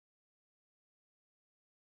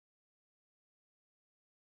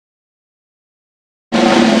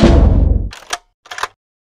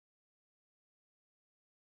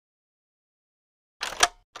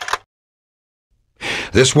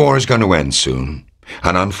This war is going to end soon,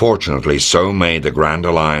 and unfortunately so may the Grand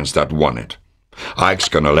Alliance that won it. Ike's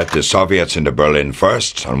going to let the Soviets into Berlin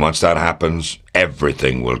first, and once that happens,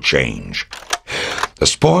 everything will change. The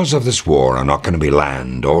spoils of this war are not going to be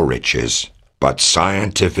land or riches, but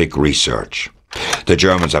scientific research. The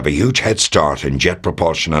Germans have a huge head start in jet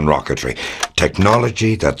propulsion and rocketry,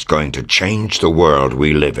 technology that's going to change the world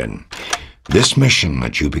we live in. This mission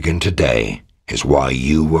that you begin today is why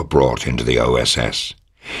you were brought into the OSS.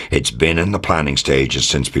 It's been in the planning stages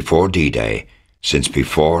since before D-Day, since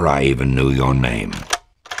before I even knew your name.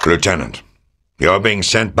 Lieutenant, you're being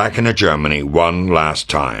sent back into Germany one last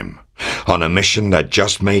time, on a mission that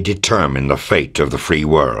just may determine the fate of the free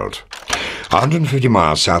world. 150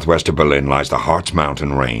 miles southwest of Berlin lies the Harz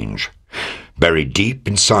Mountain Range. Buried deep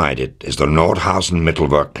inside it is the Nordhausen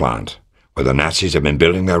Mittelwerk plant, where the Nazis have been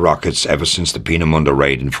building their rockets ever since the Peenemünde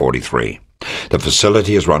raid in '43. The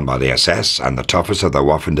facility is run by the SS, and the toughest of the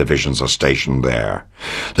Waffen divisions are stationed there.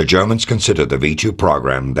 The Germans consider the V2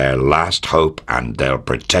 program their last hope, and they'll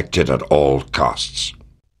protect it at all costs.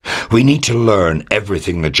 We need to learn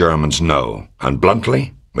everything the Germans know, and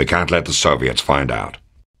bluntly, we can't let the Soviets find out.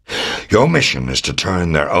 Your mission is to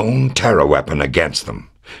turn their own terror weapon against them,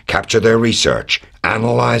 capture their research,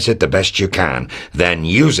 analyze it the best you can, then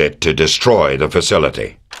use it to destroy the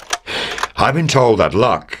facility. I've been told that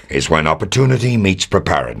luck is when opportunity meets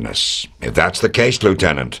preparedness. If that's the case,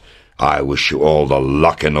 Lieutenant, I wish you all the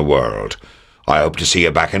luck in the world. I hope to see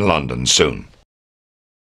you back in London soon.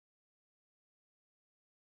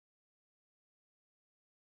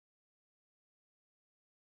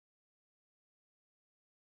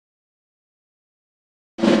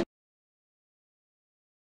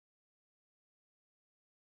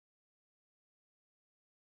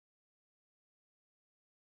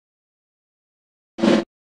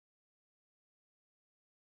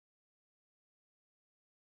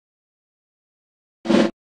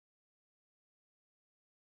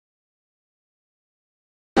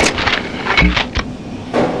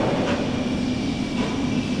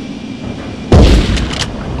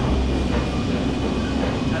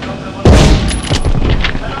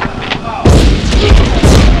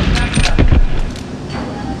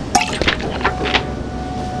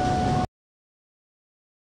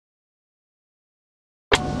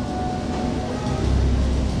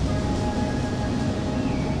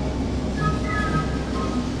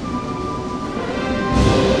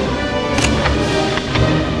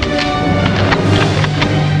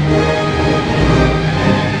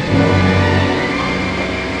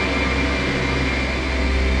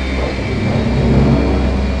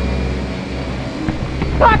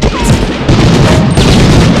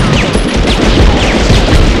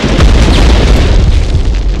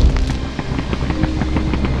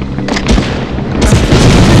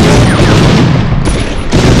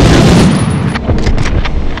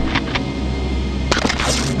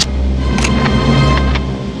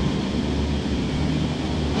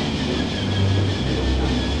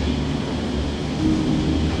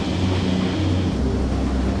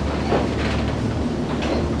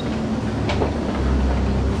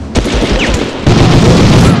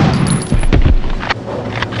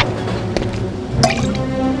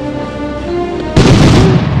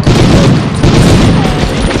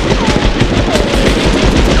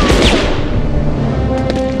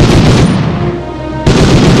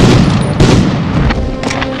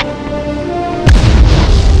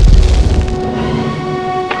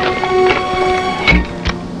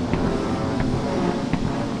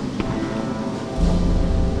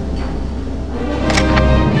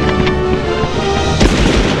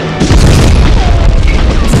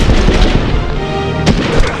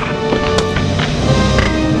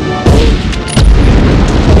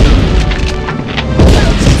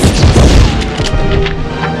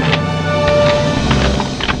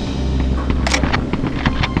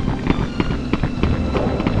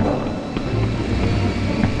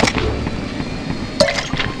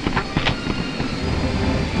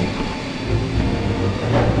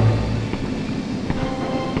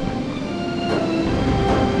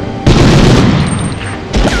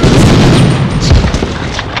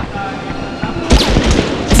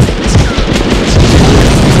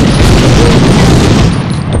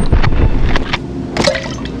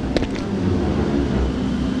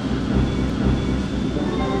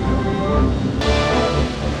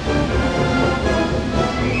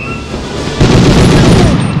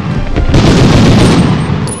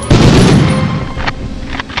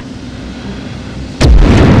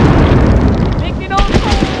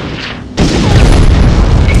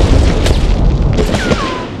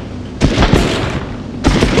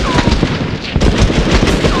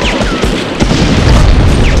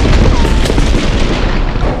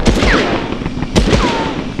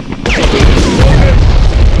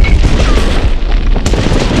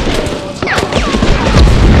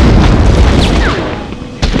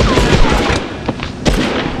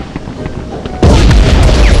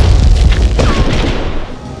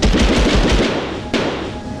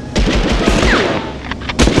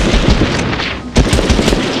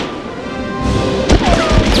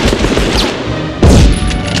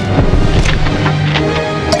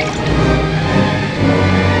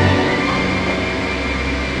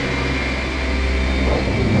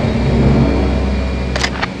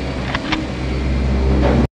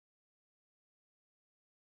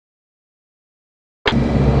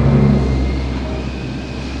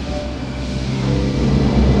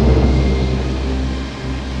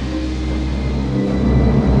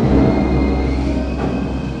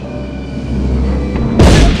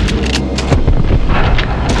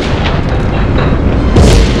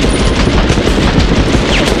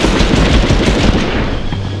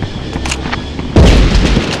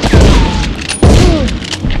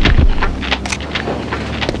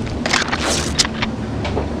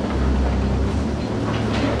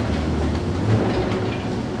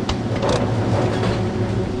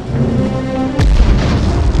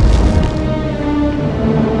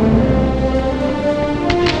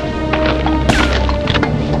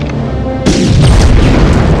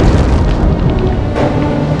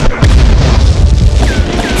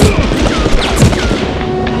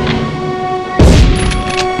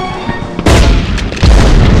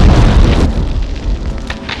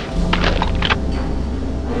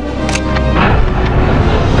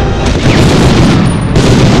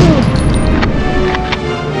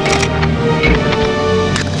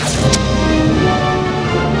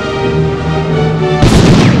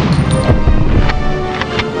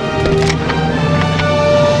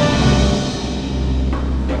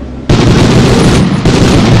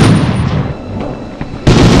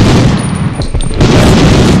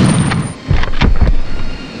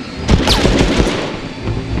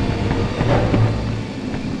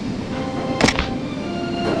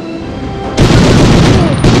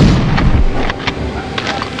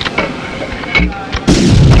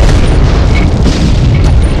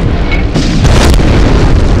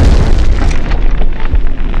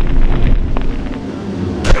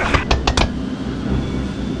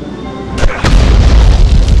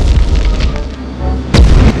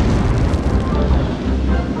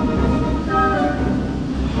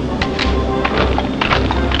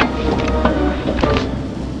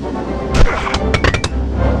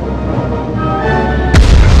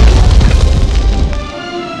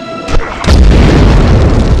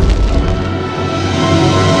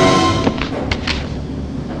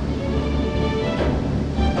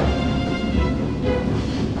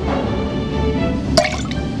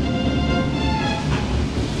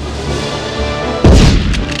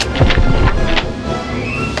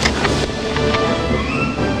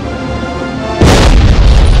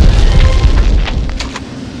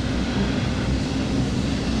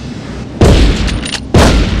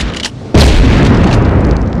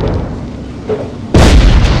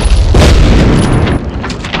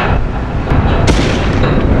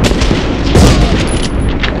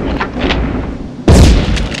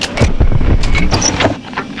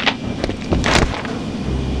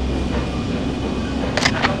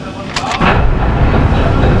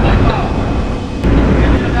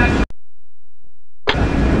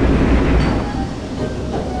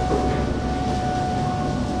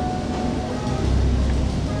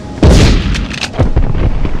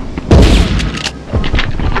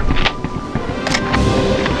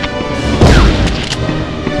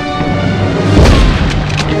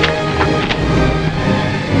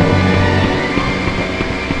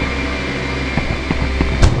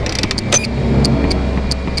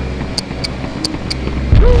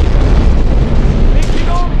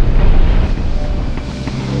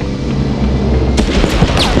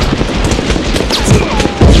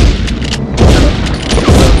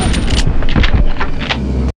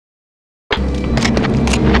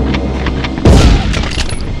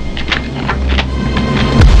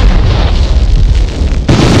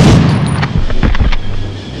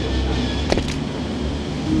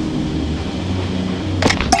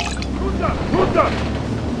 Doctor!